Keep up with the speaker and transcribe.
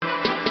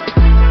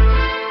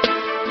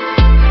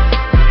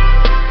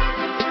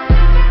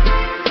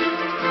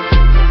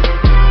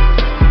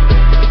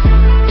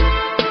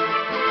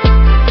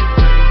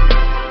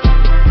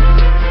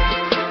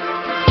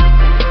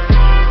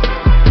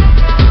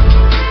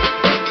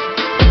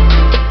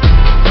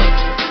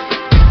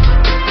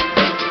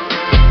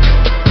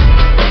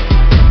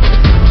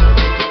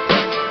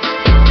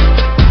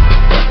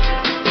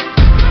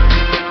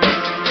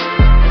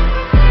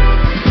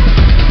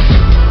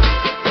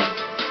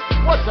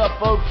up,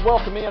 folks?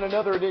 Welcome in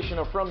another edition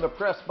of From the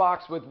Press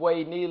Box with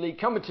Wade Neely,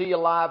 coming to you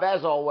live,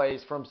 as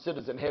always, from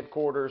Citizen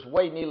Headquarters.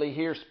 Wade Neely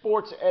here,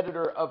 sports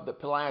editor of the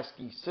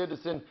Pulaski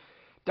Citizen.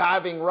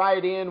 Diving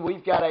right in,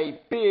 we've got a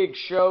big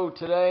show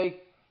today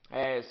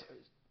as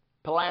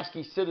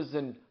Pulaski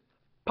Citizen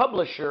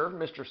publisher,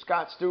 Mr.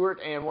 Scott Stewart,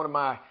 and one of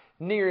my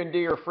near and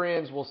dear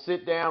friends will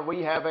sit down.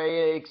 We have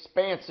an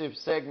expansive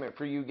segment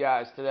for you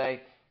guys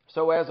today.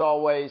 So as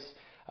always,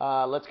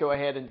 let's go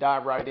ahead and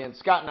dive right in.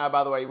 Scott and I,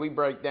 by the way, we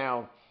break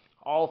down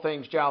all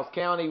things Giles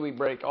County. We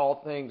break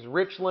all things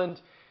Richland.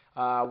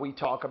 We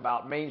talk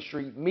about Main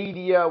Street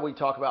Media. We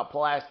talk about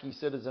Pulaski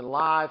Citizen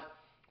Live.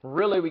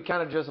 Really, we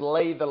kind of just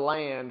lay the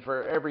land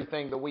for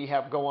everything that we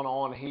have going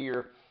on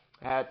here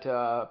at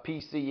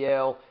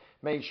PCL,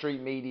 Main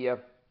Street Media,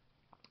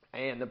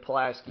 and the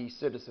Pulaski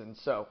Citizen.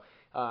 So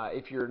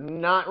if you're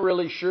not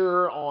really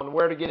sure on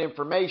where to get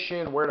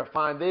information, where to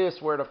find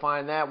this, where to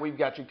find that, we've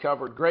got you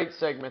covered. Great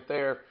segment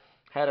there.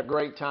 Had a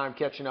great time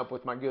catching up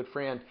with my good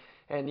friend.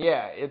 And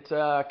yeah, it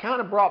kind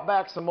of brought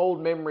back some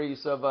old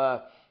memories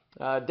of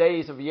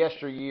days of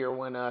yesteryear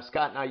when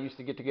Scott and I used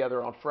to get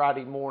together on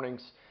Friday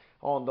mornings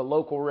on the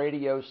local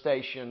radio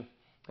station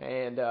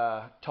and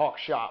talk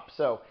shop.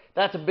 So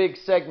that's a big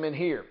segment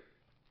here.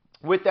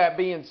 With that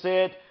being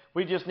said,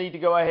 we just need to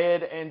go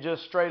ahead and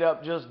just straight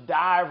up just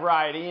dive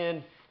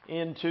right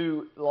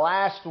into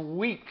last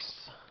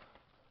week's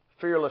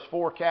Fearless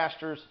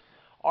Forecasters,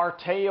 our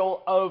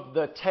tale of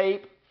the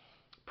tape.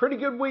 Pretty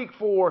good week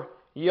for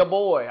ya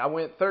boy. I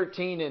went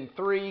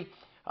 13-3.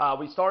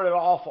 We started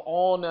off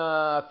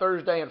on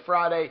Thursday and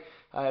Friday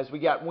as we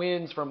got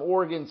wins from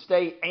Oregon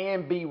State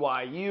and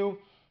BYU.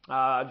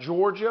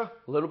 Georgia,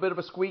 a little bit of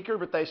a squeaker,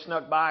 but they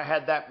snuck by.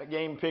 Had that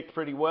game picked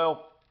pretty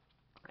well.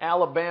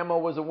 Alabama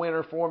was a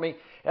winner for me.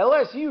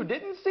 LSU,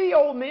 didn't see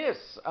Ole Miss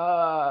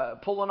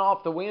pulling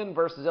off the win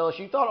versus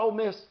LSU. Thought Ole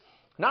Miss,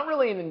 not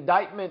really an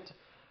indictment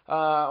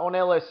on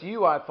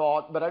LSU, I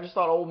thought, but I just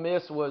thought Ole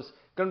Miss was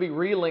going to be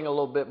reeling a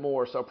little bit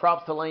more. So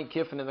props to Lane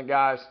Kiffin and the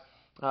guys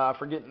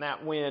for getting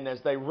that win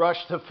as they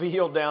rushed the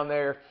field down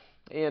there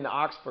in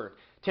Oxford.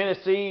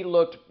 Tennessee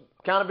looked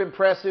kind of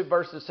impressive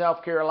versus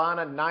South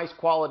Carolina. Nice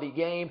quality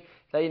game.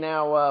 They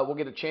now will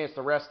get a chance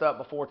to rest up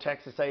before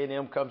Texas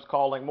A&M comes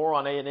calling. More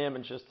on A&M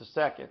in just a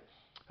second.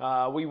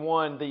 We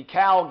won the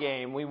Cal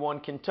game. We won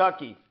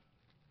Kentucky.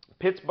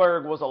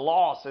 Pittsburgh was a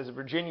loss as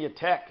Virginia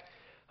Tech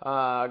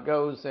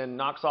goes and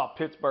knocks off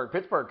Pittsburgh.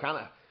 Pittsburgh kind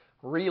of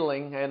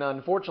reeling, and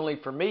unfortunately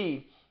for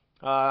me,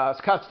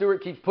 Scott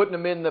Stewart keeps putting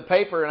them in the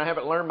paper, and I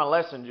haven't learned my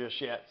lesson just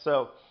yet.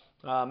 So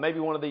maybe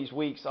one of these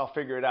weeks I'll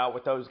figure it out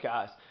with those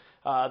guys.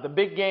 The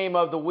big game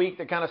of the week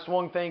that kind of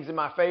swung things in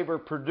my favor,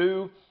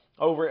 Purdue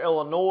over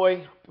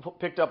Illinois.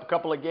 Picked up a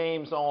couple of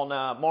games on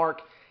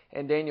Mark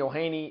and Daniel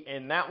Haney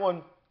in that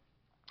one.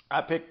 I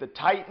picked the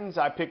Titans,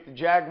 I picked the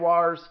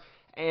Jaguars,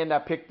 and I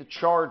picked the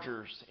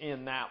Chargers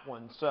in that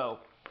one. So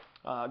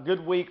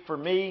good week for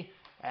me.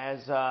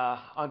 As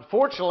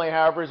unfortunately,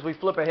 however, as we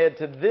flip ahead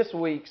to this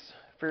week's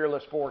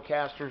Fearless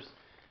Forecasters,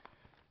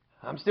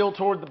 I'm still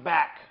toward the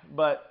back,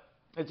 but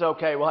it's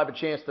okay. We'll have a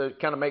chance to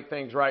kind of make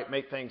things right,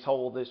 make things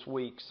whole this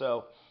week.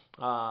 So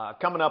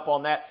coming up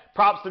on that,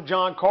 props to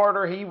John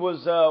Carter. He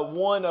was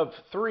one of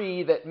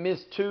three that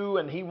missed two,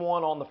 and he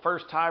won on the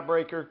first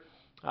tiebreaker.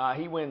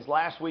 He wins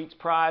last week's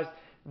prize.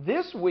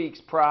 This week's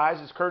prize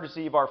is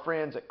courtesy of our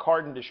friends at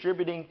Cardin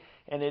Distributing,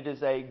 and it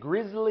is a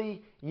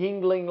Grizzly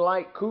Yuengling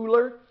Light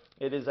Cooler.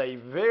 It is a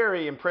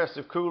very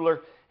impressive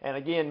cooler. And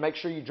again, make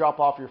sure you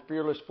drop off your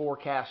Fearless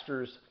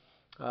Forecasters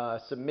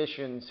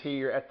submissions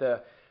here at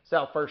the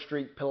South 1st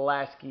Street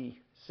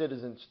Pulaski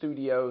Citizen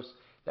Studios.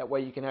 That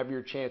way you can have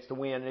your chance to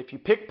win. And if you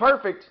pick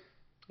perfect,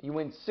 you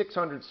win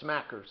 600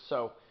 smackers.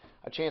 So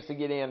a chance to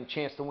get in, a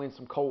chance to win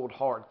some cold,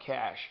 hard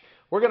cash.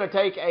 We're going to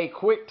take a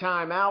quick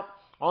time out.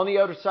 On the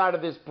other side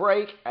of this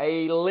break,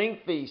 a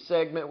lengthy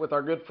segment with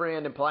our good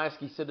friend and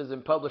Pulaski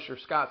Citizen publisher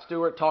Scott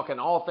Stewart, talking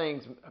all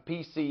things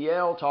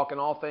PCL, talking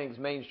all things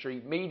Main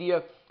Street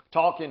Media,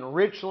 talking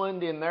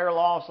Richland in their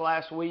loss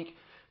last week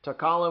to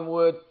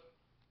Collinwood,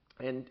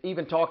 and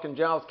even talking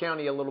Giles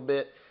County a little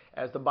bit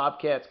as the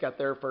Bobcats got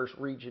their first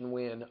region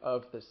win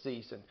of the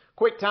season.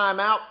 Quick time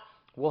out.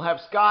 We'll have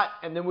Scott,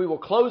 and then we will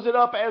close it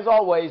up, as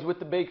always, with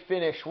the big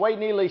finish. Wade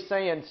Neely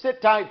saying,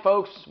 sit tight,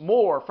 folks.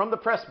 More from the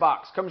press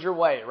box comes your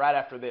way right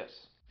after this.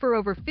 For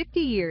over 50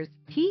 years,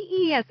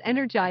 PES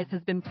Energize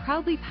has been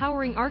proudly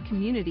powering our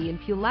community in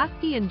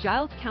Pulaski and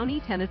Giles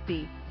County,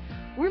 Tennessee.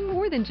 We're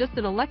more than just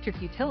an electric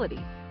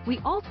utility. We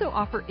also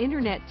offer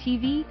internet,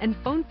 TV, and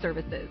phone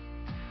services.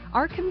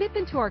 Our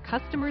commitment to our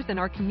customers and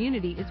our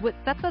community is what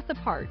sets us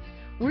apart.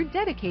 We're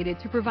dedicated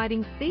to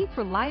providing safe,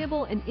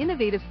 reliable, and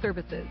innovative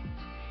services.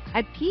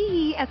 At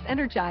PES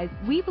Energize,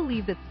 we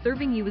believe that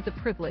serving you is a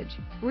privilege.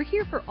 We're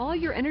here for all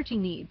your energy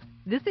needs.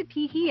 Visit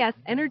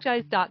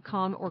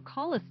PESEnergize.com or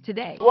call us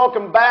today.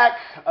 Welcome back.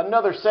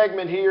 Another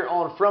segment here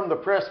on From the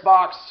Press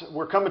Box.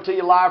 We're coming to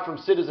you live from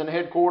Citizen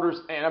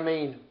Headquarters. And I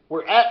mean,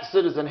 we're at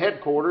Citizen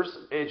Headquarters.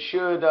 It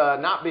should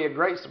not be a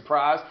great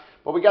surprise.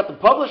 But we got the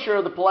publisher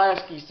of the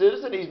Pulaski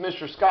Citizen. He's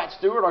Mr. Scott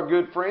Stewart, our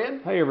good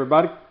friend. Hey,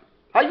 everybody.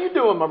 How you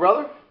doing, my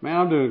brother? Man,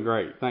 I'm doing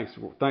great. Thanks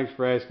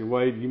for asking,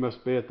 Wade. You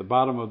must be at the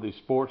bottom of the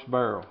sports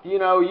barrel. You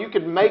know, you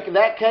could make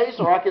that case,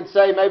 or I could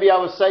say maybe I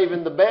was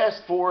saving the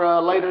best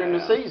for later in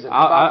the season.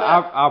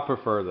 I'll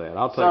prefer that.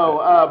 I'll take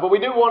that. But we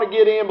do want to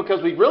get in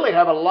because we really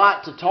have a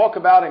lot to talk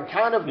about, and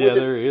kind of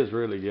there is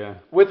really, yeah.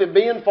 With it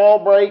being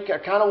fall break, I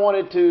kind of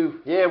wanted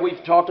to,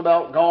 we've talked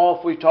about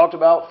golf, we've talked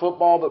about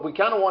football, but we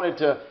kind of wanted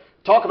to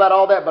talk about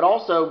all that, but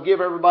also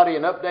give everybody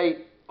an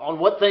update on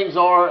what things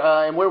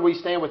are and where we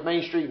stand with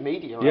Main Street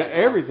Media. Right now.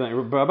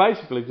 Everything. But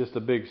basically just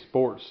a big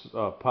sports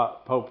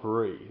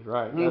potpourri,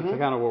 right? That's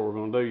kind of what we're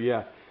going to do,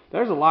 yeah.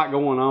 There's a lot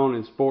going on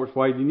in sports,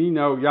 Wade. And you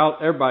know,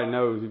 everybody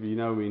knows, if you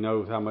know me,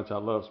 knows how much I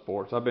love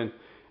sports.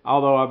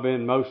 Although I've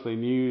been mostly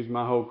news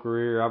my whole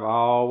career, I've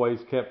always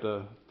kept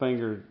a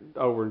finger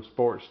over in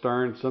sports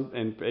stern,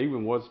 and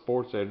even was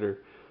sports editor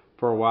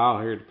for a while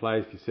here at the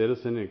Pulaski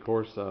Citizen. And of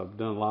course, I've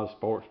done a lot of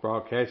sports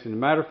broadcasting. As a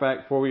matter of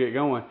fact, before we get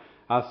going,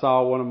 I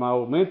saw one of my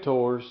old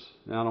mentors,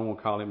 and I don't want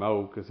to call him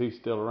old because he's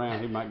still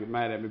around. He might get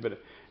mad at me. But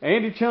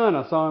Andy Chun,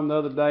 I saw him the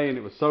other day, and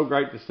it was so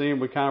great to see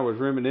him. We kind of was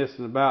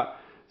reminiscing about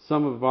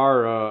some of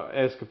our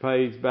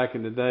escapades back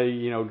in the day,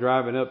 you know,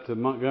 driving up to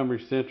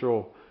Montgomery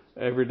Central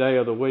every day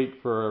of the week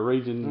for a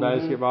region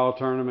basketball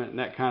tournament and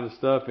that kind of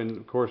stuff. And,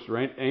 of course,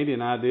 Andy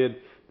and I did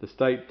the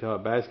state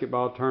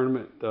basketball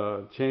tournament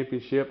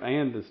championship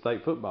and the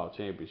state football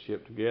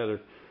championship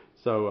together.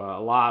 So a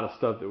lot of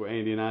stuff that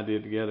Andy and I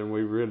did together, and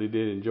we really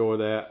did enjoy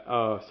that.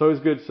 So it's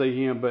good to see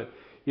him. But,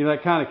 you know,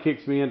 that kind of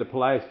kicks me into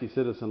Pulaski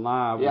Citizen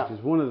Live, which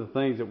is one of the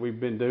things that we've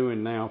been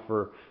doing now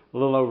for a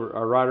little over,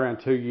 right around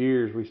 2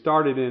 years. We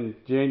started in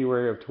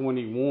January of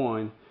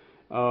 21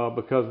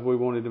 because we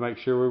wanted to make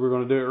sure we were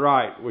going to do it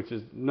right, which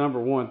is number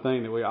one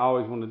thing that we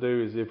always want to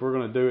do is if we're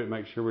going to do it,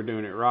 make sure we're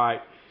doing it right.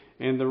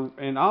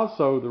 And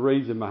also the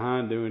reason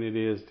behind doing it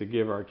is to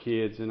give our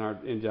kids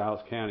in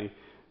Giles County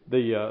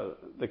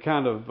the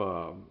kind of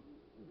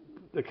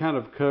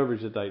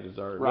coverage that they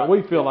deserve. Right. That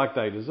we feel like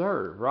they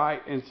deserve,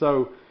 right? And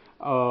so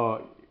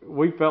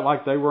we felt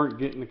like they weren't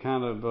getting the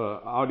kind of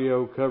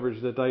audio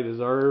coverage that they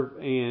deserve,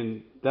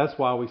 and that's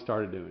why we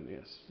started doing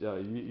this.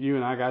 You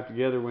and I got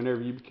together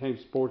whenever you became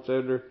sports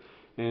editor,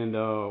 and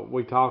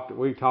we talked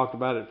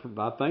about it from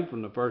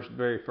the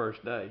very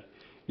first day.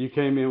 You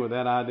came in with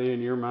that idea in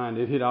your mind.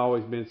 It had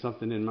always been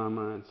something in my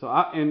mind.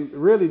 And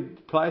really,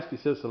 Pulaski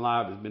Citizen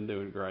Live has been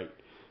doing great.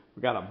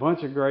 We've got a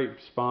bunch of great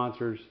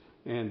sponsors,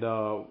 and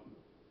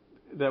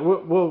that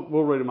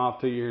we'll read them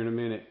off to you here in a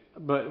minute.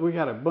 But we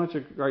got a bunch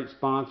of great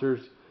sponsors.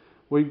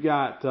 We've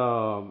got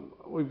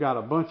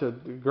a bunch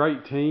of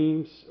great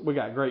teams. We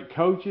got great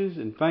coaches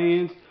and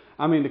fans.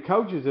 I mean, the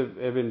coaches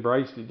have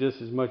embraced it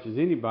just as much as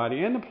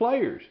anybody, and the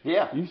players.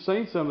 Yeah, you've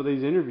seen some of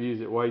these interviews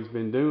that Wade's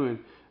been doing,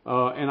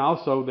 and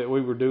also that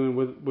we've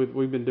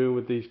been doing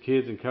with these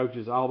kids and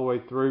coaches all the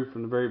way through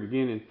from the very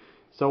beginning.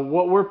 So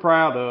what we're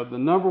proud of, the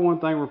number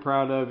one thing we're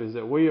proud of, is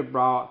that we have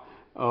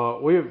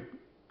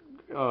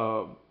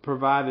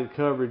provided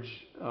coverage,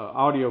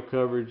 audio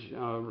coverage,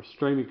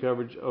 streaming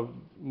coverage of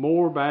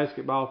more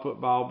basketball,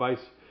 football,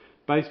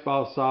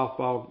 baseball,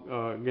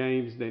 softball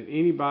games than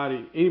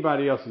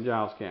anybody else in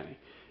Giles County.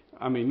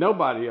 I mean,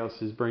 nobody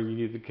else is bringing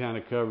you the kind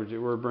of coverage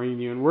that we're bringing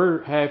you, and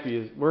we're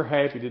happy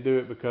to do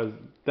it because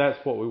that's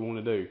what we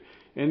want to do.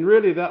 And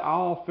really, that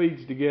all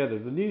feeds together.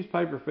 The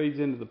newspaper feeds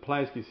into the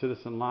Pulaski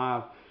Citizen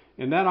Live.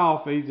 And that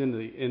all feeds into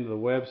the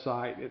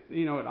website.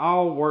 It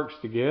all works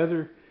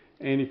together.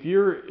 And if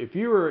you're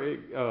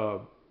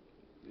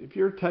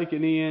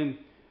taking in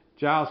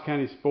Giles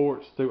County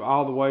sports through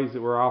all the ways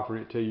that we're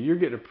offering it to you, you're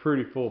getting a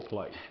pretty full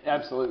plate.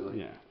 Absolutely.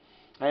 Yeah.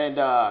 And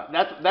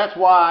that's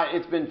why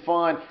it's been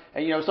fun.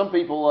 And some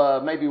people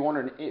may be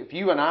wondering if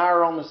you and I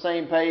are on the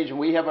same page and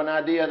we have an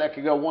idea that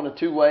could go one of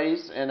two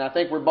ways. And I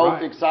think we're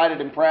both excited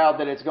and proud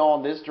that it's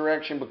gone this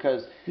direction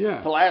because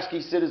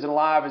Pulaski Citizen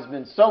Live has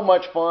been so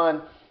much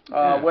fun.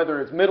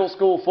 Whether it's middle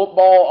school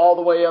football all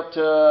the way up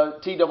to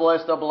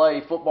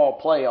TSSAA football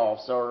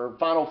playoffs or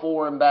Final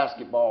Four in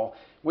basketball.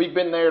 We've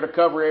been there to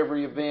cover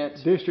every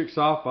event. District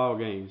softball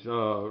games,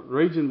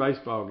 region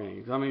baseball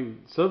games. I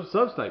mean,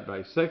 sub-state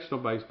based, sectional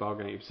baseball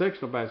games,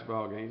 sectional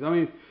basketball games. I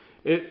mean,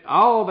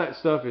 all that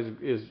stuff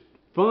is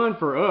fun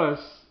for us,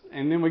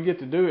 and then we get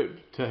to do it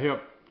to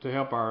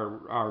help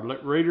our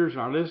readers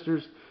and our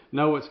listeners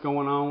know what's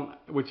going on,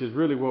 which is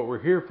really what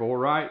we're here for,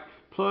 right?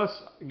 Plus,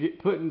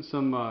 putting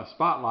some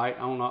spotlight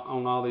on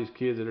all these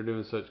kids that are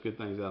doing such good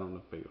things out on the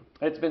field.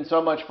 It's been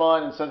so much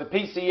fun, and so the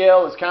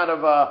PCL has kind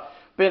of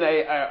been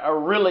a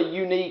really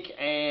unique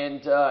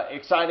and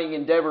exciting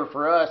endeavor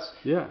for us.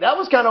 Yeah. That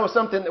was kind of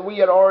something that we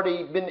had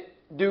already been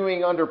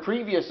doing under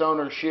previous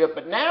ownership,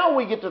 but now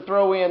we get to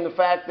throw in the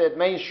fact that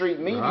Main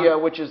Street Media,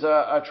 which is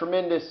a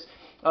tremendous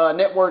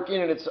network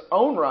in its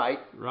own right.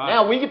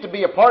 Now we get to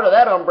be a part of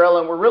that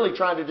umbrella, and we're really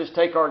trying to just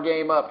take our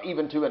game up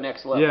even to a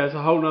next level. Yeah, it's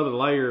a whole nother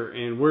layer,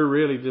 and we're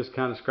really just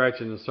kind of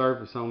scratching the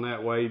surface on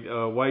that, Wade.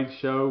 Wade's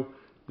show,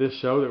 This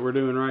show that we're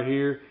doing right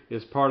here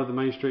is part of the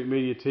Main Street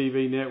Media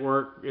TV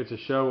network. It's a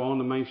show on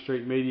the Main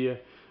Street Media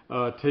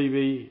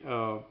TV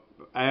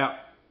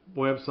app,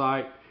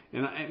 website.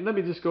 And let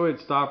me just go ahead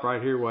and stop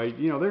right here, Wade.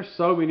 You know, there's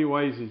so many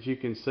ways that you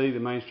can see the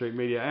Main Street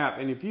Media app.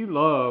 And if you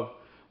love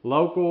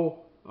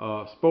local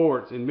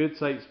sports and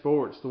mid-state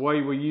sports, the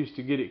way we used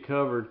to get it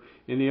covered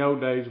in the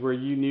old days where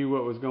you knew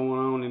what was going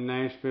on in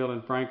Nashville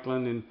and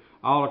Franklin and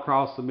all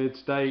across the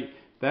mid-state,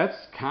 that's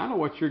kind of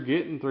what you're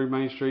getting through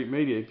Main Street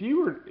Media. If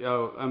you were,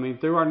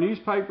 through our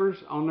newspapers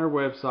on their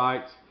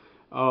websites,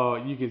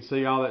 you can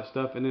see all that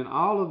stuff. And then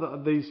all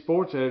of these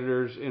sports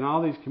editors in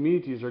all these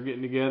communities are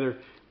getting together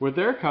with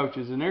their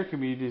coaches in their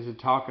communities and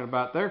talking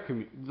about their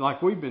community,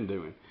 like we've been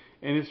doing.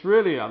 And it's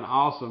really an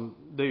awesome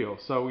deal.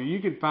 So you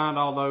can find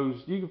all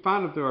those, you can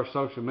find them through our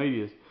social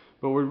medias.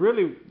 But we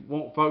really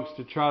want folks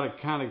to try to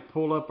kind of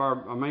pull up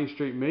our Main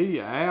Street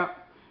Media app,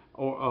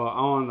 or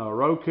on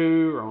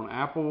Roku or on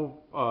Apple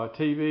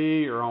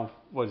TV or on,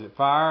 was it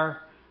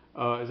Fire?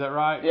 Is that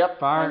right? Yep.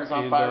 Fire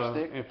Amazon and Fire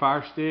Stick. And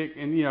Fire Stick,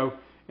 and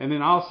and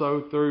then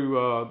also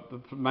through the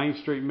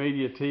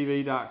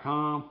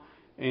MainStreetMediaTV.com,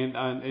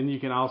 and you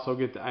can also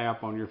get the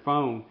app on your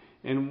phone.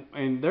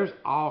 And there's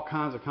all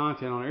kinds of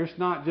content on there. It's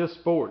not just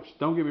sports.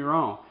 Don't get me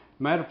wrong.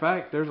 Matter of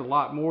fact, there's a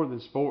lot more than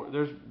sport.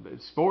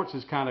 Sports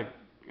is kind of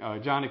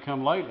Johnny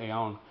come lately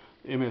on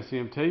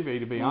MSM TV,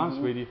 to be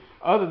honest with you.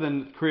 Other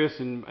than Chris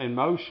and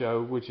Mo's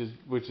show, which has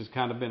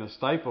kind of been a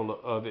staple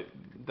of it.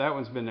 That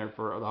one's been there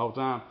for the whole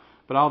time.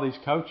 But all these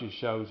coaches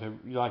shows,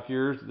 like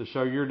yours, the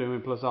show you're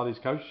doing, plus all these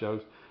coach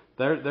shows,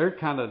 they're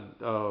kind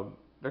of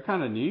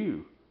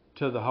new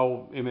to the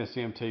whole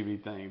MSM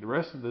TV thing. The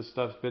rest of this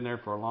stuff's been there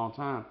for a long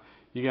time.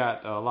 You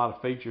got a lot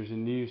of features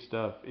and new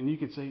stuff, and you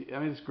can see. I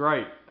mean, it's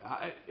great.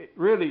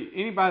 Really,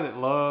 anybody that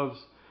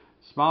loves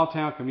small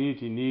town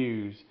community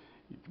news,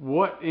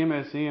 what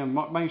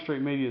MSM, Main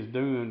Street Media, is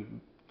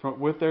doing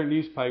with their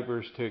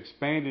newspapers to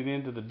expand it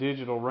into the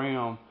digital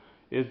realm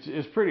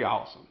is pretty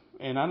awesome.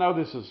 And I know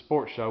this is a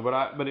sports show,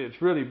 but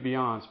it's really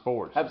beyond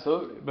sports.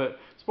 Absolutely. But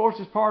sports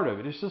is part of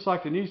it. It's just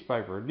like the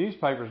newspaper. The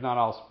newspaper is not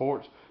all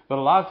sports, but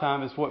a lot of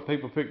times it's what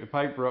people pick the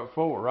paper up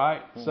for,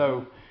 right?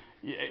 So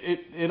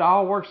it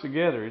all works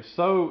together.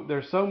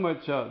 There's so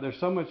much of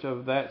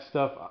that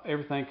stuff,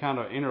 everything kind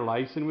of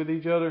interlacing with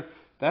each other.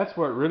 That's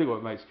what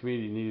makes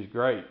community news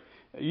great.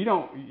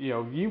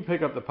 You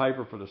pick up the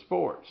paper for the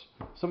sports.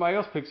 Somebody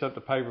else picks up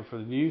the paper for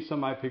the news.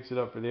 Somebody picks it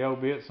up for the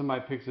obits.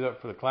 Somebody picks it up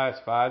for the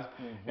classifieds.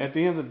 At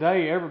the end of the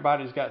day,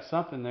 everybody's got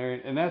something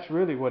there, and that's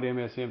really what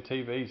MSM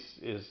TV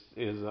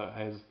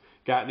has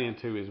gotten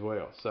into as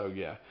well. So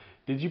yeah,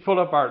 did you pull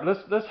up our?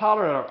 Let's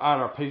holler at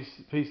our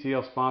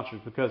PCL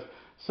sponsors, because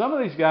some of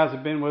these guys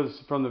have been with us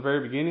from the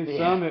very beginning.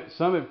 Yeah.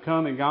 Some have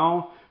come and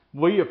gone.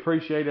 We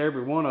appreciate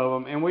every one of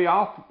them, and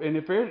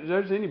if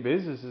there's any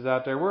businesses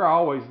out there, we're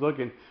always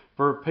looking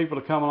for people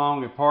to come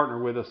along and partner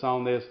with us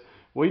on this.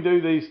 We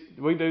do these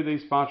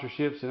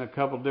sponsorships in a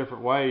couple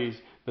different ways,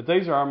 but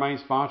these are our main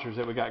sponsors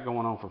that we got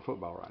going on for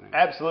football right now.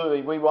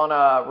 Absolutely. We want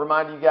to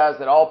remind you guys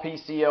that all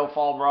PCL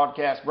fall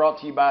broadcasts brought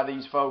to you by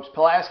these folks: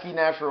 Pulaski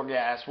Natural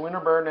Gas,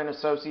 Winterburn and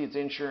Associates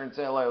Insurance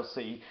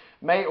LLC,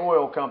 May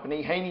Oil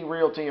Company, Haney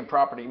Realty and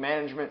Property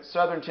Management,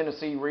 Southern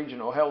Tennessee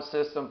Regional Health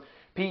System,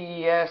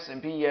 PES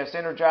and PES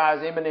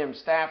Energize, M&M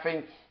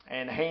Staffing,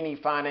 and Haney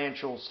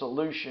Financial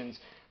Solutions.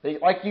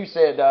 Like you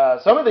said,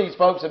 some of these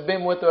folks have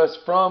been with us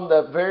from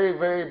the very,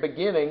 very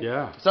beginning.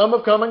 Yeah. Some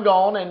have come and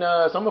gone, and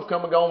some have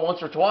come and gone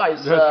once or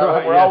twice. That's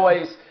right. We're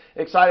always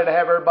excited to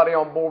have everybody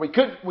on board.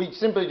 We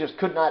simply just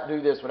could not do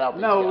this without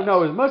these guys.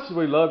 No. As much as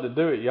we love to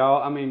do it,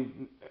 y'all, I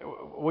mean,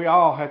 we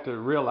all have to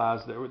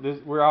realize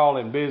that we're all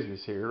in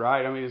business here,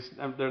 right? I mean,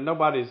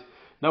 nobody's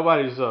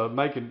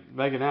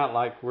making out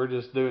like we're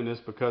just doing this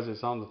because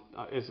it's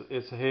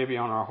heavy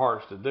on our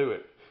hearts to do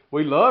it.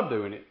 We love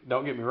doing it,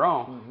 don't get me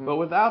wrong, but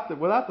without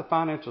the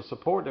financial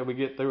support that we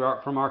get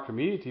from our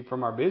community,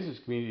 from our business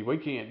community, we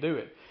can't do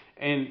it.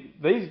 And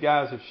these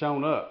guys have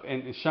shown up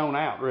and shown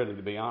out, really,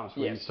 to be honest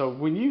with you. So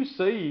when you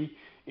see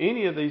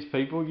any of these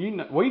people,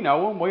 we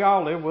know them, we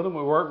all live with them,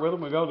 we work with them,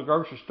 we go to the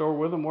grocery store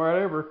with them,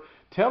 wherever.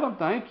 Tell them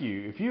thank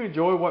you. If you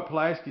enjoy what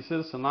Pulaski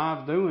Citizen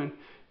Live's doing,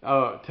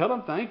 tell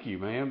them thank you,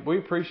 man. We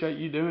appreciate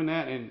you doing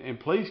that, and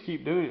please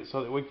keep doing it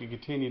so that we can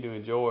continue to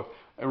enjoy.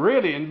 And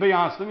really, and to be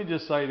honest, let me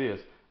just say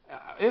this.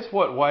 It's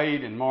what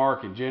Wade and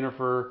Mark and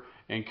Jennifer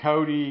and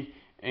Cody,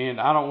 and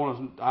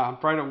I'm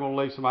afraid I'm going to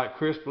leave somebody,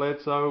 Chris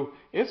Bledsoe.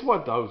 It's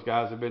what those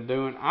guys have been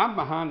doing. I'm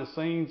behind the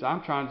scenes.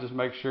 I'm trying to just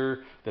make sure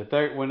that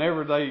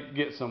whenever they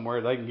get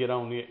somewhere, they can get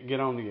on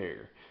the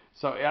air.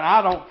 So, and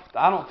I don't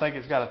think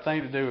it's got a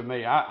thing to do with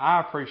me. I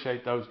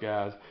appreciate those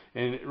guys.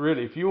 And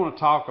really, if you want to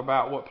talk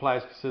about what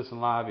Pulaski Citizen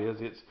Live is,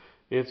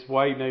 it's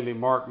Wade Neely,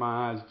 Mark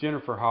Mize,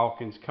 Jennifer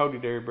Hawkins, Cody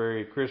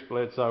Derryberry, Chris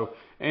Bledsoe,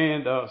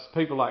 and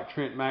people like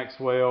Trent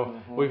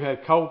Maxwell. We've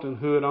had Colton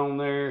Hood on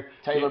there.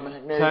 Taylor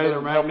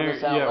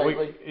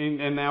McNary.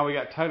 And now we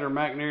got Taylor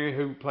McNary,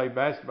 who played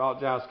basketball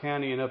at Giles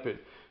County and up at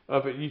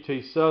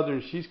UT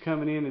Southern. She's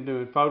coming in and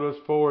doing photos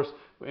for us.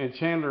 And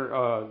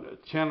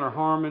Chandler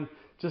Harmon.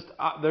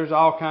 there's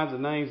all kinds of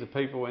names of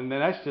people, and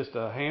that's just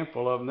a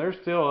handful of them. There's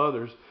still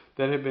others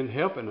that have been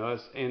helping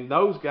us, and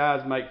those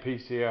guys make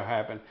PCL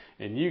happen,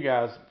 and you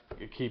guys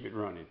keep it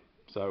running.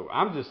 So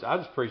I just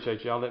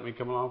appreciate y'all letting me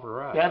come along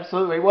for a ride.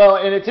 Absolutely. Well,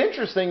 and it's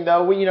interesting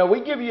though. We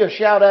give you a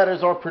shout out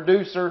as our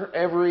producer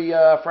every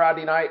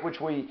Friday night,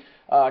 which we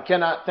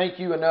cannot thank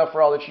you enough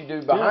for all that you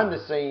do behind the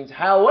scenes.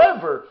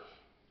 However,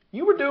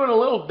 you were doing a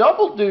little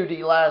double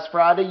duty last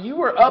Friday. You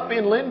were up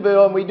in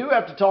Linville, and we do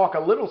have to talk a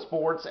little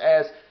sports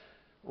as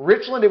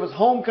Richland. It was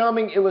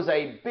homecoming. It was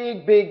a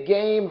big, big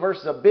game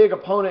versus a big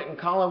opponent in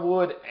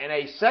Collinwood, and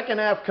a second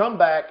half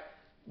comeback.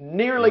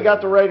 Nearly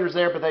got the Raiders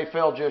there, but they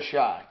fell just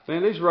shy.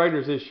 Man, these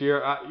Raiders this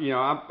year, I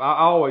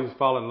always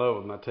fall in love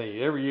with my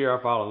team. Every year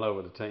I fall in love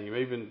with the team.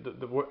 Even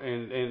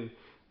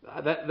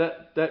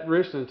that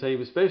Richland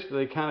team,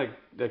 especially,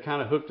 they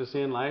kind of hooked us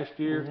in last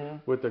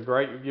year with the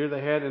great year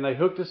they had, and they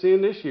hooked us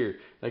in this year.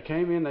 They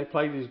came in, they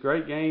played these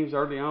great games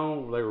early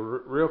on. They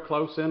were real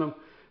close in them,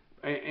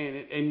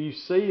 and you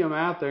see them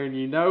out there, and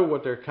you know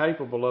what they're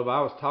capable of.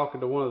 I was talking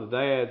to one of the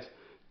dads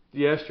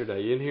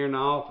yesterday in here in the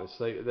office.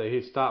 They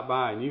had stopped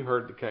by, and you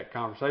heard the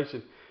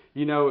conversation.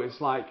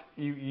 It's like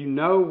you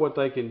know what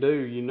they can do.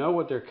 You know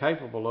what they're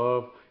capable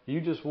of.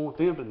 You just want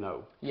them to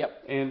know.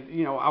 Yep. And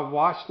I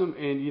watched them,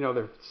 and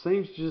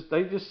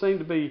they just seem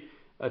to be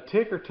a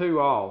tick or two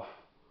off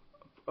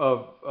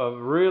of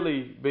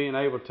really being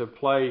able to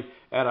play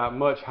at a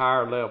much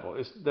higher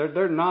level.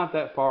 They're not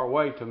that far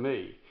away to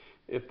me.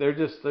 If they're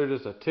just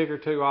a tick or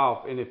two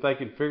off, and if they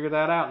can figure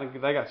that out,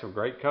 they got some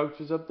great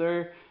coaches up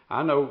there.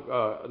 I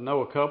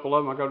know a couple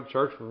of them. I go to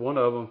church with one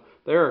of them.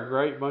 They're a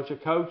great bunch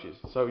of coaches.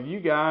 So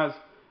you guys,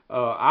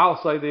 I'll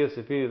say this: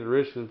 if any of the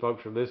Richland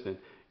folks are listening,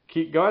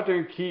 go out there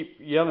and keep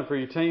yelling for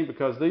your team,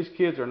 because these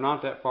kids are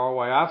not that far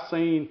away. I've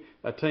seen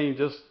teams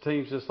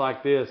just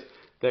like this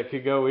that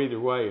could go either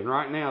way, and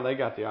right now they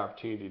got the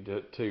opportunity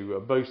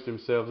to boost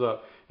themselves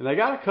up, and they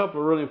got a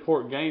couple of really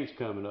important games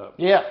coming up.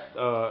 Yeah.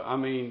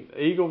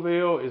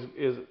 Eagleville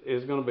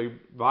is going to be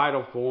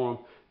vital for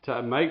them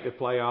to make the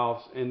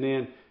playoffs, and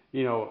then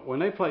when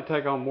they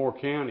take on Moore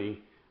County,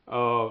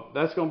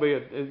 that's going to be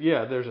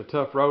there's a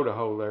tough road to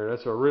hoe there.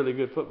 That's a really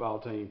good football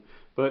team.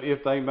 But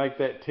if they make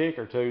that tick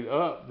or two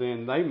up,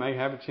 then they may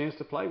have a chance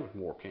to play with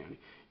Moore County.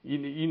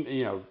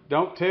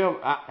 Don't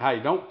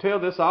tell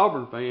this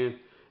Auburn fan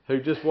who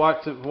just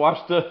watched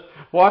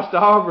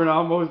Auburn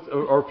almost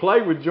or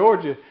play with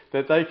Georgia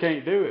that they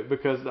can't do it,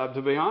 because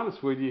to be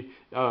honest with you,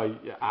 I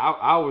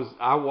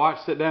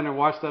sat down and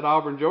watched that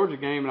Auburn Georgia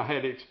game, and I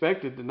had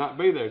expected to not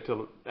be there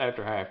till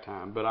after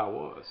halftime, but I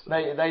was. So.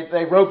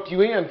 They roped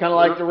you in, kind of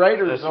like the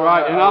Raiders. That's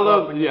right, and I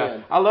love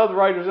the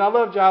Raiders, and I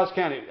love Giles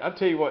County. I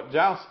tell you what,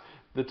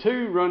 the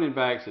two running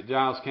backs that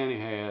Giles County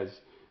has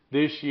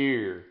this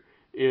year.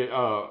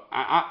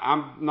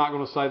 I'm not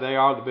going to say they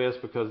are the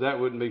best, because that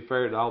wouldn't be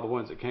fair to all the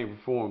ones that came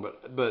before them.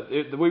 But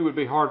we would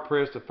be hard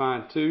pressed to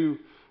find two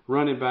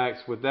running backs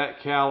with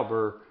that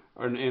caliber,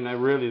 and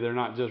they're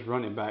not just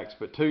running backs,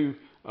 but two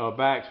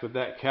backs with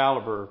that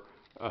caliber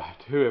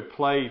who have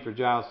played for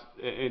Giles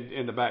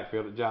in the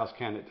backfield at Giles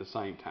County at the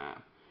same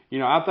time.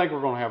 I think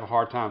we're going to have a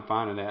hard time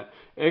finding that.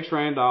 X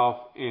Randolph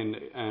and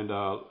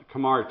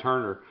Kamari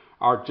Turner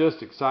are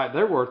just excited.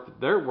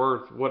 They're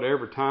worth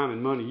whatever time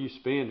and money you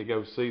spend to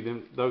go see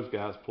those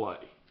guys play.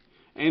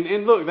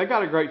 And look, they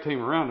got a great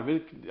team around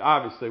them.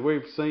 Obviously,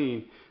 we've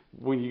seen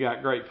when you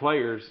got great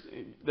players,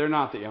 they're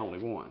not the only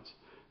ones,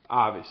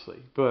 obviously.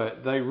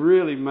 But they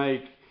really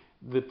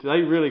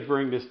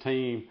bring this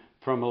team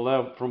from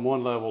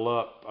one level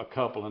up a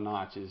couple of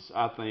notches.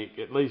 I think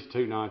at least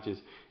two notches.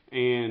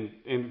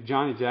 And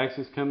Johnny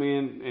Jackson's come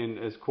in and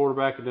as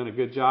quarterback and done a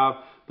good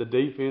job. The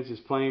defense is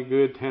playing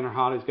good. Tanner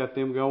Holly's got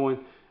them going.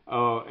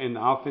 And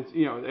the offense,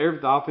 the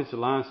offensive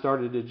line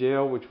started to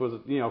gel, which was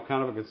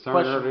kind of a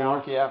concern early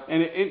on. Yeah.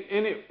 And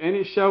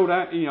it showed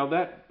out.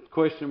 That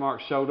question mark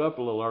showed up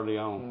a little early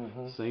on.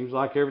 Mm-hmm. Seems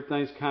like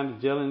everything's kind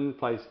of gelling in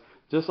place,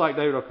 just like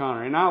David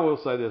O'Connor. And I will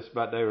say this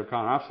about David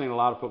O'Connor: I've seen a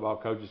lot of football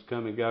coaches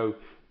come and go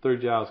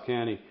through Giles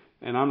County.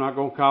 And I'm not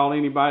going to call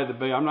anybody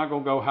I'm not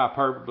going to go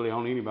hyperbole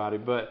on anybody,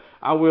 but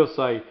I will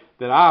say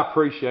that I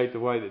appreciate the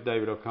way that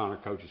David O'Connor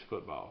coaches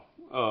football.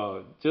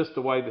 Just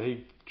the way that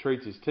he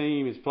treats his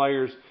team, his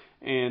players,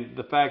 and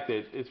the fact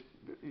that it's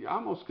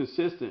almost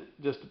consistent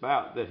just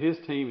about that his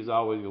team is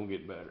always going to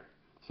get better.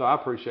 So I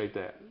appreciate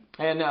that.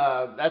 And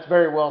that's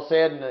very well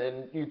said.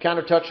 And you kind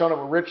of touched on it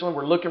with Richland.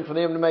 We're looking for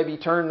them to maybe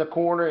turn the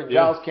corner. And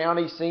Giles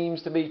County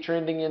seems to be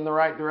trending in the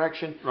right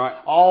direction. Right.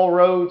 All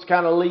roads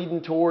kind of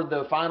leading toward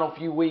the final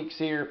few weeks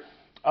here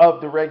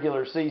of the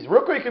regular season.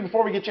 Real quickly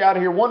before we get you out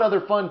of here, one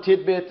other fun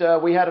tidbit.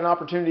 We had an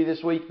opportunity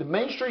this week. The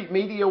Main Street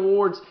Media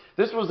Awards.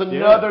 This was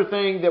another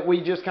thing that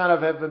we just kind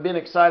of have been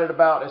excited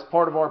about as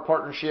part of our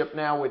partnership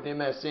now with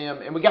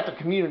MSM. And we got the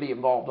community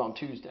involved on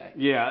Tuesday.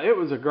 Yeah, it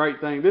was a great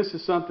thing. This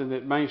is something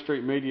that Main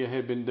Street Media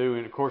had been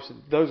doing. Of course,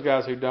 those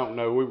guys who don't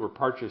know, we were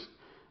purchased.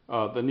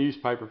 The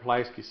newspaper,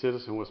 Pulaski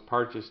Citizen, was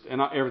purchased, and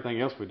everything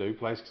else we do,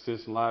 Pulaski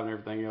Citizen Live and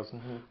everything else,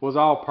 was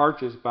all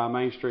purchased by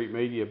Main Street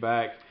Media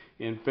back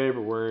in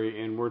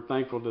February, and we're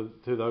thankful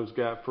to those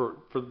guys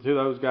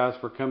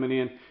for coming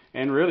in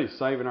and really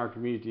saving our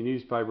community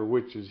newspaper,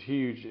 which is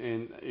huge.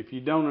 And if you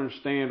don't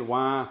understand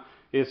why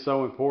it's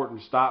so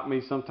important, stop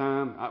me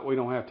sometime. We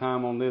don't have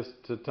time on this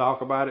to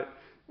talk about it.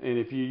 And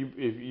if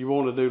you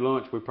want to do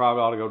lunch, we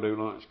probably ought to go do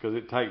lunch, because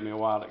it takes me a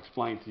while to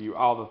explain to you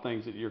all the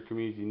things that your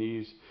community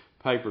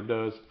newspaper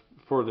does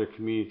for their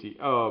community.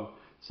 So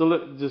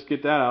let's just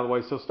get that out of the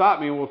way. So stop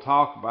me and we'll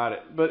talk about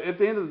it. But at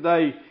the end of the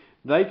day,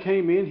 they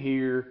came in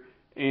here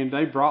and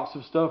they brought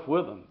some stuff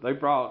with them. They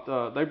brought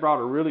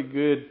a really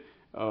good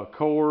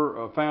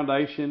core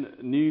foundation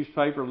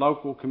newspaper,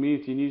 local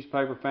community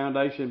newspaper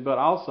foundation, but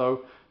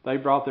also they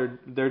brought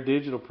their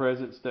digital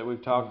presence that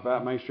we've talked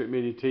about, Main Street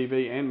Media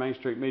TV and Main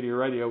Street Media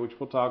Radio, which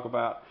we'll talk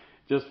about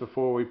just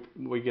before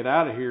we get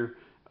out of here.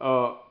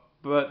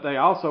 But they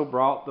also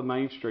brought the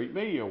Main Street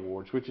Media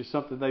Awards, which is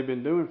something they've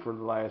been doing for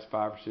the last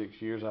 5 or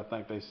 6 years, I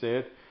think they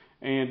said.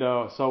 And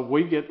so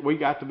we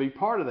got to be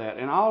part of that.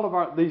 And all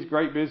of these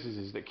great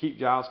businesses that keep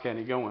Giles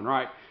County going,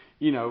 right?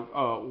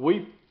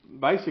 We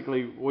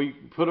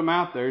put them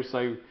out there,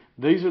 say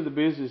these are the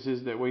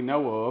businesses that we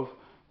know of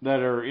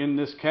that are in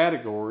this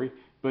category.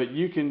 But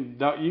you can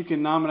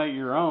nominate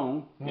your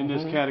own in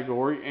this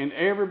category, and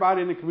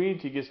everybody in the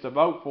community gets to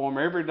vote for them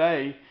every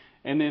day.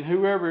 And then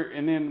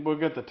we'll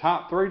get the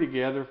top 3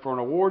 together for an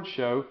award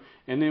show,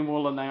 and then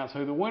we'll announce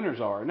who the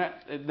winners are.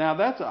 And now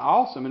that's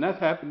awesome, and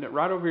that's happened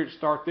right over here at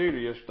Star Theater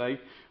yesterday.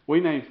 We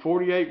named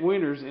 48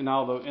 winners in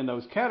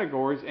those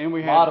categories, and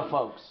we had a lot of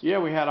folks. Yeah,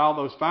 we had all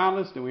those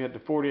finalists, and we had the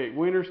 48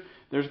 winners.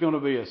 There's going to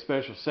be a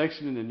special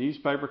section in the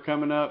newspaper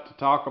coming up to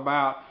talk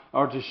about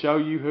or to show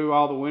you who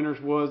all the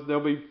winners was.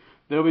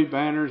 There'll be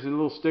banners and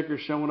little stickers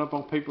showing up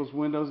on people's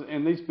windows,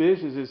 and these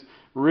businesses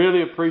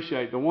really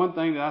appreciate. The one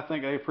thing that I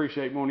think they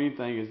appreciate more than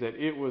anything is that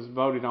it was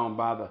voted on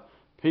by the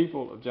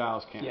people of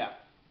Giles County. Yeah.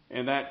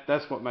 And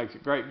that's what makes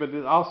it great. But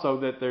it's also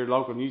that their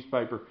local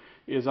newspaper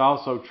is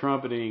also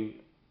trumpeting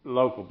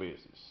local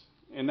business.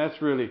 And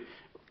that's really,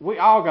 we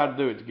all got to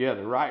do it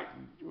together, right?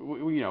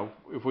 We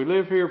if we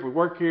live here, if we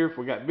work here, if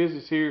we got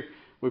business here,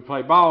 we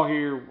play ball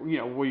here,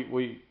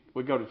 we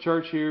go to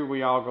church here.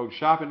 We all go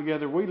shopping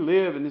together. We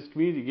live in this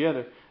community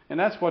together, and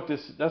that's what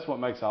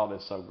makes all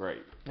this so great.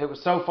 It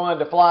was so fun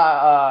to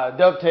fly,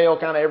 dovetail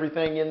kind of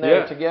everything in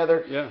there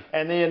together. Yeah.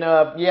 And then,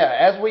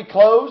 as we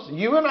close,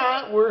 you and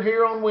I, we're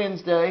here on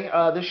Wednesday.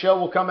 This show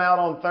will come out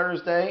on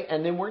Thursday,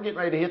 and then we're getting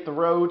ready to hit the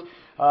road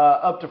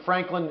up to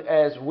Franklin,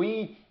 as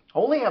we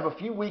only have a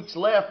few weeks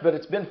left, but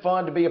it's been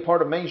fun to be a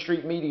part of Main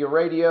Street Media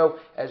Radio.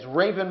 As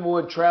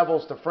Ravenwood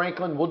travels to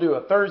Franklin, we'll do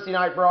a Thursday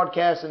night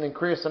broadcast, and then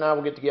Chris and I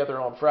will get together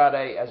on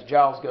Friday as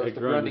Giles goes to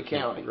Grundy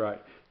County. Right.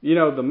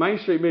 The Main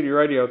Street Media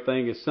Radio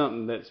thing is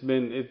something that's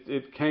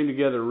it came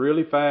together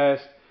really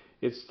fast.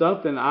 It's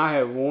something I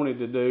have wanted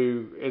to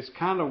do. It's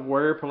kind of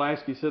where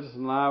Pulaski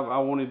Citizen Live, I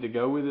wanted to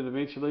go with it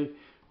eventually,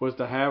 was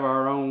to have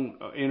our own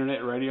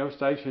internet radio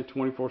station,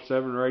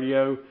 24/7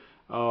 radio.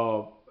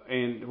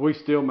 And we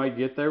still may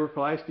get there with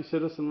Pulaski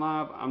Citizen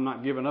Live. I'm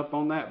not giving up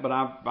on that, but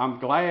I'm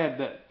glad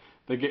that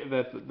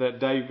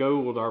Dave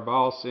Gould, our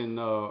boss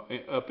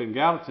up in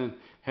Gallatin,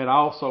 had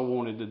also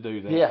wanted to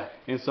do that. Yeah.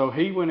 And so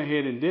he went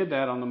ahead and did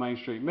that on the Main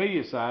Street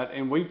Media side,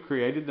 and we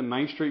created the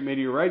Main Street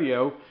Media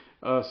Radio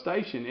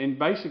station. And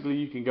basically,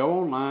 you can go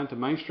online to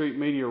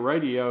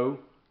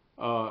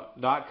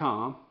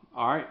mainstreetmediaradio.com.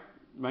 All right,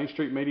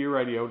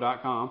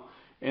 mainstreetmediaradio.com.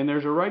 And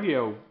there's a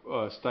radio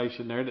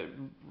station there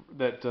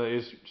that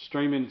is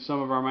streaming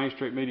some of our Main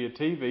Street Media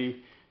TV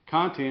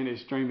content,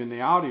 is streaming the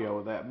audio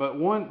of that. But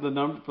the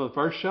number for the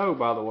first show,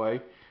 by the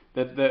way,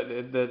 that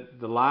the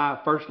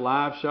first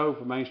live show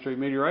for Main Street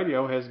Media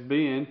Radio has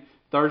been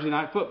Thursday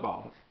Night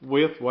Football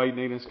with Wade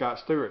Neal and Scott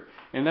Stewart.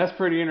 And that's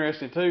pretty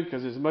interesting too,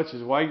 because as much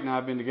as Wade and I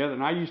have been together,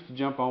 and I used to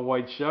jump on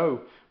Wade's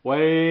show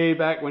way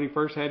back when he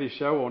first had his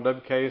show on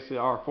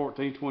WKSR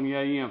 1420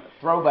 AM.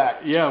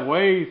 Throwback. Yeah,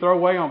 throw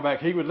way on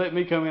back. He would let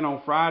me come in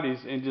on Fridays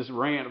and just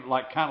rant,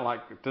 kind of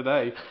like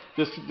today,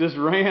 just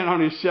ran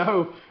on his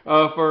show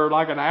for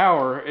like an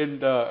hour,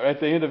 and at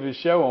the end of his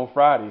show on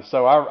Friday.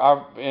 So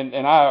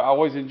I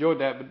always enjoyed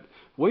that, but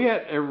we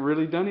hadn't ever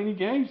really done any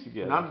games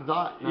together. Not a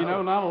lot.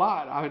 No. Not a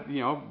lot. I've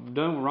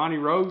done with Ronnie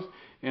Rose,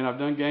 and I've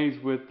done games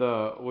with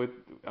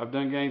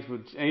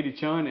Andy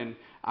Chun, and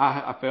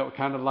I felt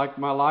kind of like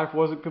my life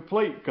wasn't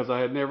complete because I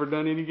had never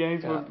done any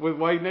games with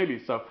Wade Neal.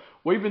 So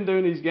we've been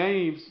doing these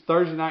games,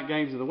 Thursday night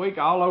games of the week,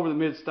 all over the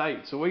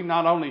mid-state. So we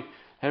not only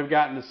have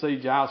gotten to see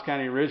Giles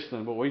County and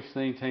Richland, but we've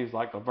seen teams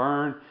like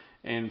Laverne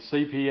and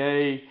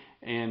CPA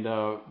and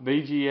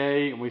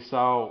VGA, and we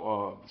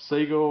saw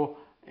Siegel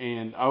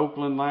and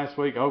Oakland last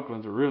week.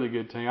 Oakland's a really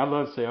good team. I'd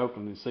love to see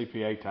Oakland and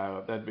CPA tie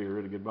up. That'd be a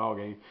really good ball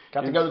game.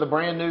 Got to go to the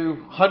brand new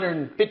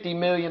 $150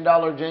 million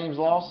James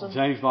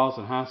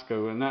Lawson High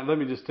School. And let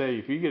me just tell you,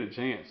 if you get a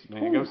chance,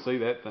 man, go see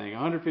that thing.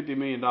 $150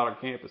 million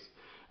campus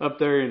up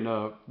there in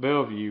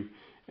Bellevue.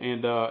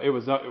 And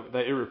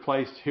it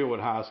replaced Hillwood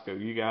High School.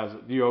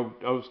 You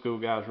old school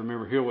guys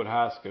remember Hillwood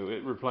High School.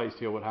 It replaced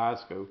Hillwood High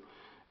School.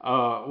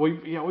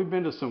 We've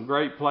been to some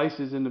great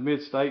places in the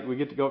mid-state. We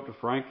get to go up to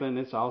Franklin.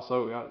 It's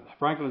also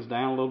Franklin's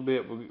down a little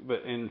bit,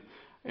 and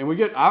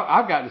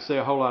I've gotten to see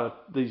a whole lot of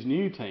these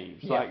new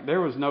teams. Yeah. Like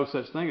there was no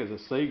such thing as a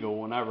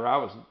Seagull whenever I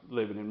was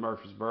living in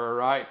Murfreesboro,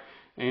 right?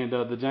 And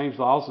the James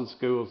Lawson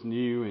School is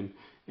new,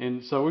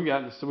 and so we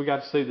got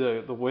to see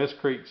the West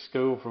Creek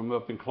School from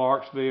up in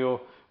Clarksville.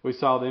 We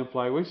saw them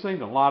play. We've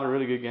seen a lot of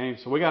really good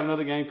games. So we got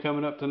another game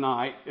coming up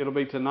tonight. It'll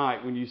be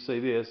tonight when you see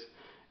this.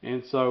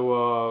 And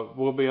so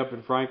we'll be up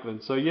in Franklin.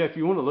 So, yeah, if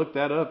you want to look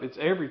that up, just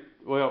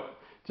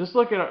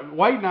look at it.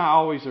 Wade and I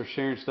always are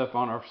sharing stuff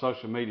on our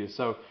social media.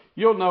 So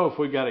you'll know if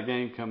we've got a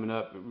game coming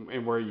up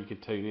and where you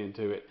can tune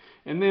into it.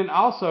 And then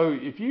also,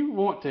 if you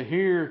want to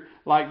hear,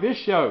 like this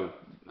show,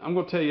 I'm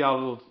going to tell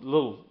y'all a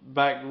little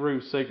back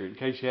room secret in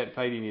case you hadn't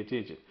paid any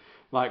attention.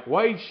 Like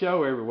Wade's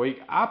show every week,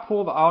 I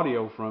pull the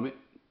audio from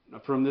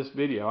this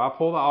video. I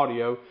pull the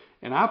audio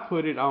and I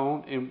put it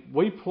on, and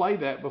we play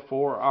that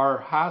before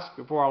our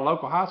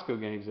local high school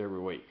games every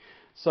week.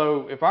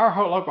 So if our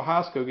local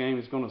high school game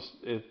if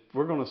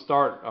we're going to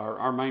start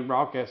our main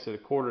broadcast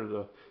at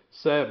 6:45,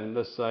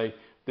 let's say,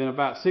 then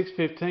about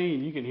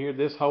 6:15 you can hear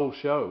this whole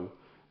show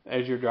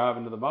as you're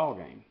driving to the ball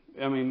game.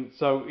 I mean,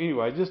 so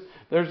anyway, just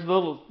there's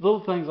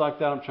little things like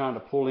that I'm trying to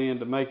pull in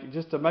to make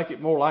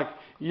it more like,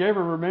 you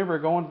ever remember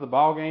going to the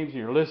ball games and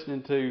you're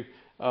listening to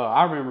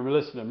I remember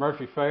listening to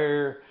Murphy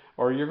Fair,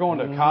 or you're going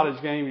to a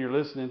college game and you're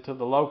listening to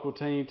the local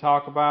team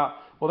talk about.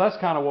 Well, that's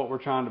kind of what we're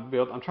trying to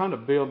build. I'm trying to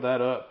build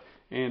that up,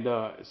 and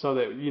so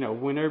that, you know,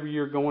 whenever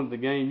you're going to the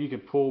game, you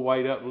can pull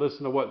Wade up and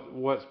listen to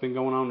what's been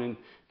going on in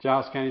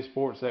Giles County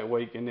sports that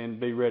week, and then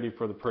be ready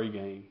for the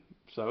pregame.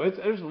 So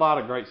there's a lot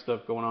of great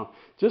stuff going on.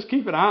 Just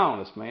keep an eye on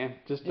us, man.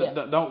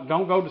 Don't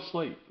go to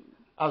sleep.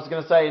 I was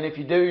going to say, and if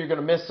you do, you're going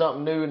to miss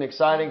something new and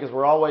exciting, because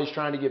we're always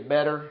trying to get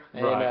better.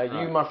 And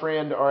right. You, my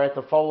friend, are at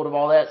the fold of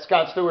all that.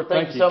 Scott Stewart,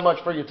 thank you so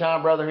much for your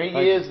time, brother. He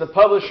Thank is the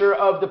publisher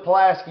of the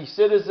Pulaski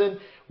Citizen.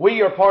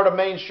 We are part of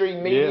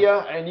Mainstream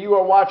Media, and you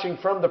are watching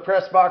from the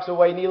press box of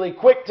Wade Neely.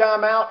 Quick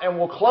timeout, and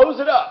we'll close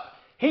it up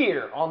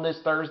here on this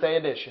Thursday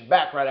edition.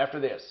 Back right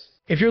after this.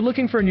 If you're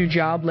looking for a new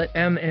job, let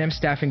M&M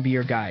Staffing be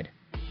your guide.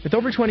 With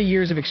over 20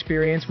 years of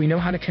experience, we know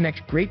how to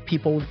connect great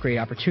people with great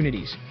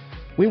opportunities.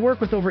 We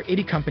work with over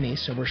 80 companies,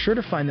 so we're sure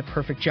to find the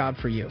perfect job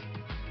for you.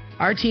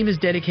 Our team is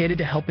dedicated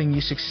to helping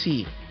you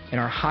succeed,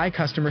 and our high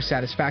customer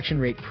satisfaction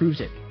rate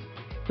proves it.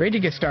 Ready to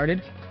get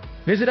started?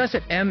 Visit us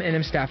at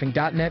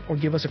mnmstaffing.net or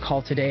give us a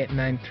call today at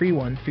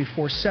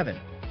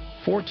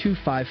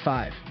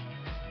 931-347-4255.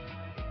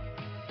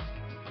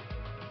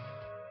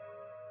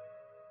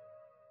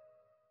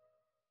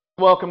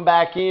 Welcome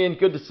back in.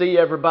 Good to see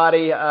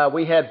everybody.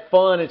 We had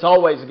fun. It's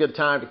always a good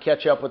time to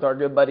catch up with our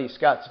good buddy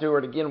Scott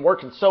Stewart. Again,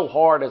 working so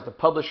hard as the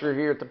publisher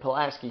here at the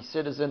Pulaski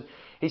Citizen.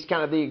 He's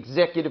kind of the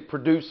executive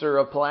producer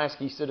of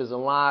Pulaski Citizen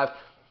Live,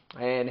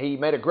 and he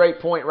made a great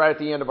point right at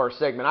the end of our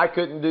segment. I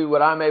couldn't do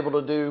what I'm able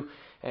to do,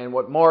 and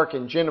what Mark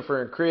and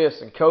Jennifer and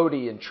Chris and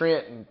Cody and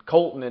Trent and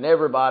Colton and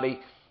everybody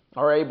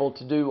are able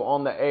to do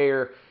on the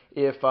air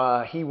if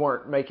he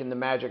weren't making the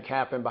magic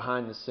happen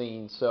behind the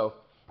scenes. So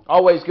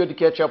always good to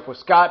catch up with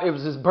Scott. It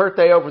was his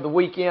birthday over the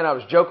weekend. I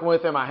was joking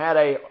with him. I had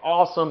a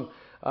awesome,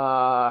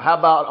 how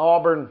about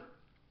Auburn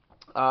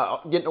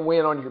getting a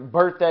win on your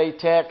birthday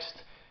text.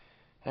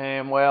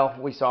 And, well,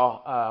 we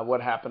saw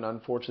what happened,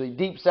 unfortunately.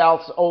 Deep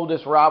South's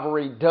oldest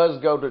rivalry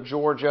does go to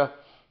Georgia,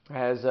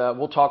 as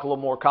we'll talk a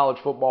little more college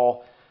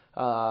football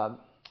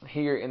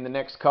here in the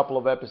next couple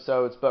of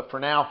episodes. But for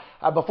now,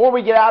 before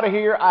we get out of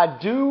here, I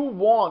do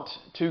want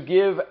to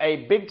give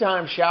a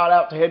big-time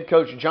shout-out to head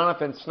coach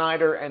Jonathan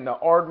Snyder and the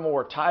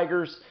Ardmore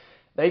Tigers.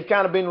 They've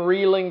kind of been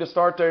reeling to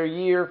start their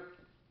year.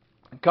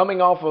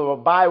 Coming off of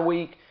a bye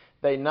week,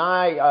 they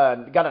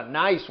got a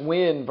nice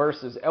win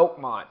versus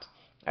Elkmont,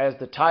 as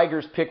the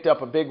Tigers picked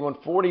up a big one,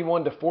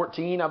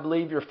 41-14, I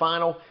believe, your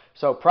final.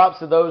 So props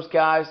to those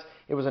guys.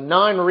 It was a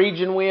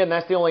non-region win.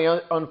 That's the only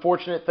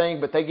unfortunate thing,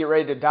 but they get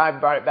ready to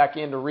dive right back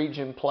into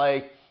region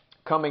play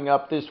coming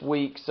up this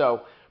week.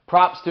 So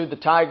props to the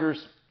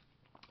Tigers,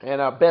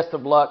 and best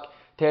of luck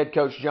to head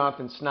coach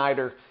Jonathan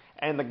Snyder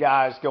and the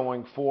guys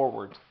going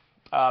forward.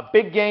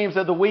 Big games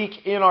of the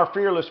week in our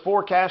Fearless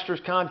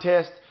Forecasters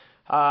contest.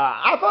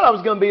 I thought I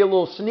was going to be a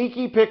little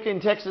sneaky picking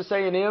Texas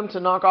A&M to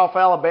knock off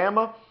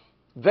Alabama.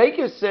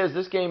 Vegas says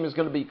this game is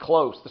going to be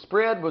close. The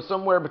spread was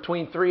somewhere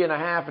between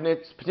 3.5, and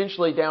it's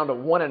potentially down to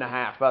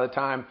 1.5 by the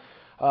time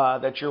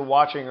that you're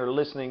watching or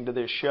listening to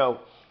this show.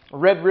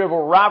 Red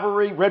River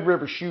rivalry, Red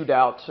River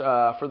shootout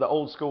for the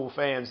old school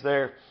fans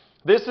there.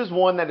 This is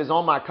one that is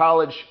on my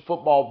college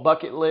football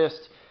bucket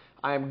list.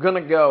 I am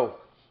going to go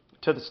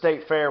to the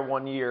State Fair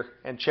one year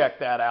and check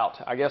that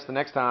out. I guess the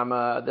next time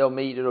they'll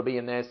meet, it'll be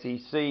in the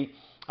SEC.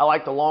 I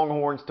like the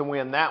Longhorns to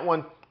win that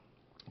one.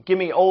 Give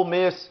me Ole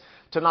Miss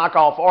to knock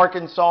off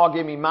Arkansas.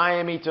 Give me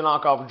Miami to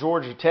knock off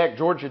Georgia Tech.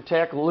 Georgia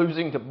Tech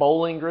losing to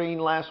Bowling Green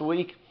last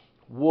week.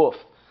 Woof.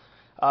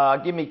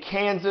 Give me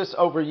Kansas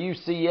over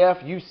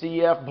UCF.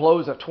 UCF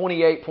blows a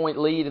 28-point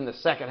lead in the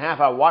second half.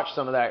 I watched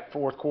some of that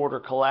fourth quarter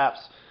collapse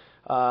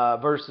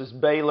versus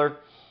Baylor.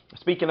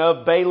 Speaking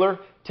of Baylor,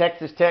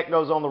 Texas Tech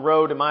goes on the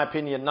road, in my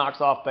opinion,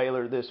 knocks off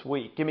Baylor this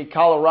week. Give me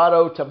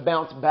Colorado to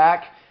bounce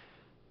back.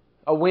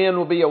 A win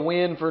will be a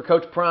win for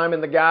Coach Prime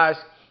and the guys,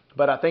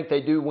 but I think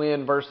they do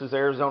win versus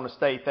Arizona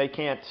State. They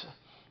can't,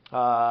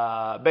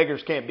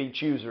 beggars can't be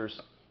choosers.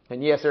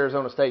 And yes,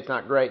 Arizona State's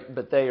not great,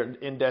 but they are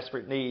in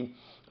desperate need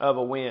of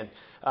a win.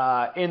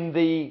 In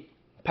the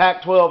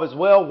Pac-12 as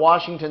well,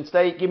 Washington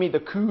State, give me the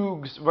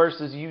Cougs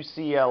versus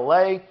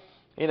UCLA.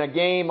 In a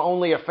game,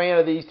 only a fan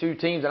of these two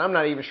teams, and I'm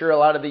not even sure a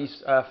lot of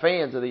these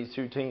fans of these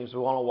two teams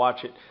will want to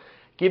watch it.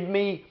 Give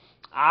me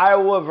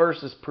Iowa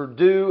versus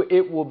Purdue.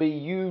 It will be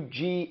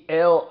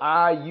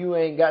UGLI. You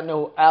ain't got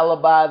no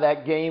alibi.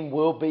 That game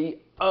will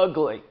be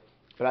ugly.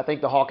 But I think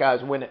the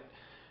Hawkeyes win it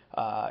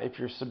if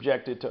you're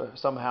subjected to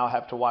somehow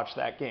have to watch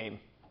that game.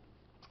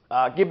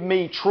 Give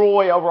me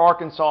Troy over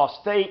Arkansas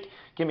State.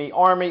 Give me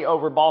Army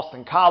over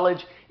Boston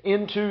College.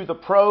 Into the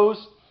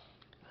pros.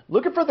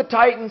 Looking for the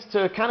Titans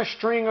to kind of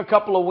string a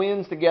couple of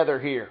wins together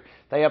here.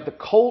 They have the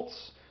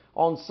Colts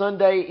on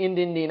Sunday in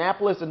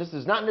Indianapolis, and this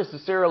is not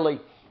necessarily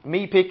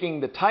me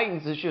picking the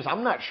Titans. It's just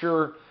I'm not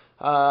sure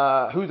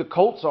who the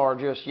Colts are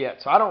just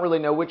yet. So I don't really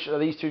know which of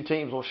these two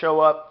teams will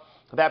show up.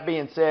 That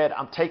being said,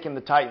 I'm taking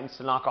the Titans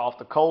to knock off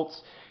the Colts.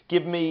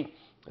 Give me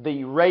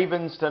the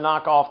Ravens to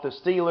knock off the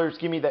Steelers.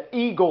 Give me the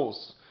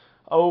Eagles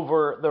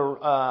over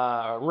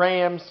the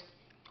Rams.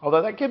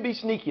 Although that could be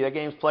sneaky. That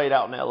game's played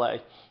out in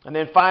L.A. And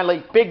then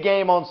finally, big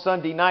game on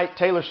Sunday night.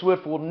 Taylor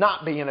Swift will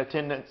not be in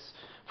attendance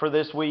for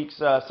this week's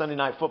Sunday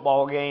night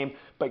football game.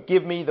 But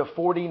give me the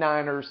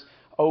 49ers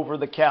over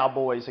the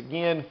Cowboys.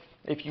 Again,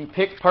 if you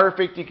pick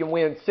perfect, you can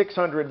win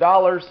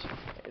 $600.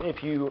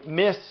 If you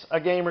miss a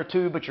game or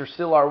two, but you're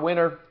still our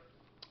winner,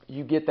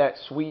 you get that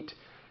sweet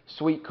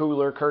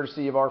cooler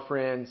courtesy of our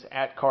friends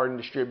at Cardin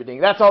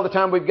Distributing. That's all the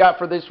time we've got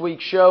for this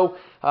week's show.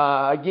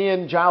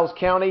 Again, Giles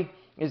County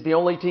is the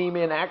only team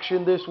in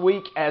action this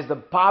week as the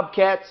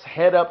Bobcats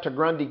head up to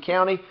Grundy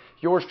County.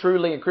 Yours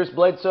truly and Chris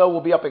Bledsoe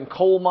will be up in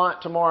Colmont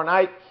tomorrow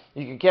night.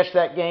 You can catch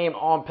that game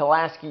on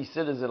Pulaski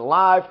Citizen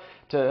Live.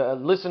 To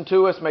listen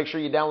to us, make sure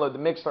you download the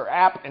Mixler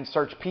app and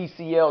search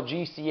PCL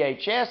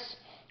GCHS,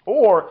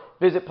 or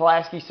visit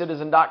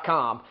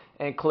PulaskiCitizen.com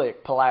and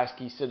click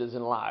Pulaski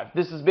Citizen Live.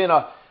 This has been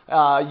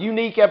a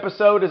unique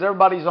episode as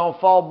everybody's on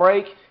fall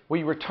break.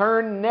 We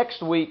return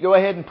next week. Go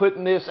ahead and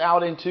putting this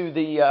out into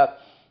the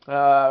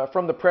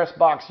from the Press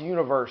Box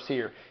universe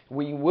here.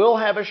 We will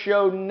have a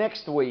show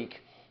next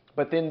week,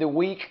 but then the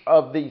week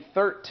of the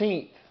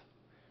 13th,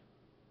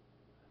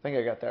 I think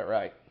I got that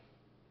right.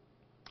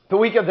 The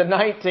week of the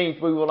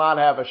 19th, we will not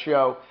have a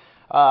show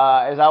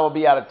as I will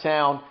be out of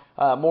town.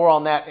 More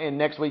on that in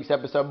next week's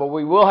episode, but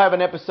we will have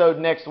an episode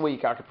next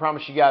week. I can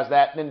promise you guys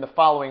that. And then the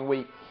following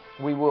week,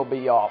 we will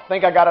be off. I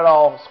think I got it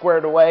all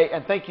squared away,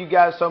 and thank you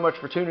guys so much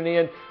for tuning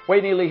in.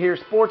 Wade Neely here,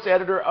 sports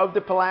editor of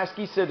the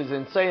Pulaski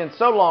Citizen, saying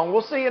so long.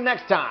 We'll see you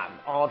next time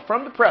on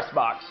From the Press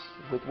Box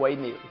with Wade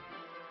Neely.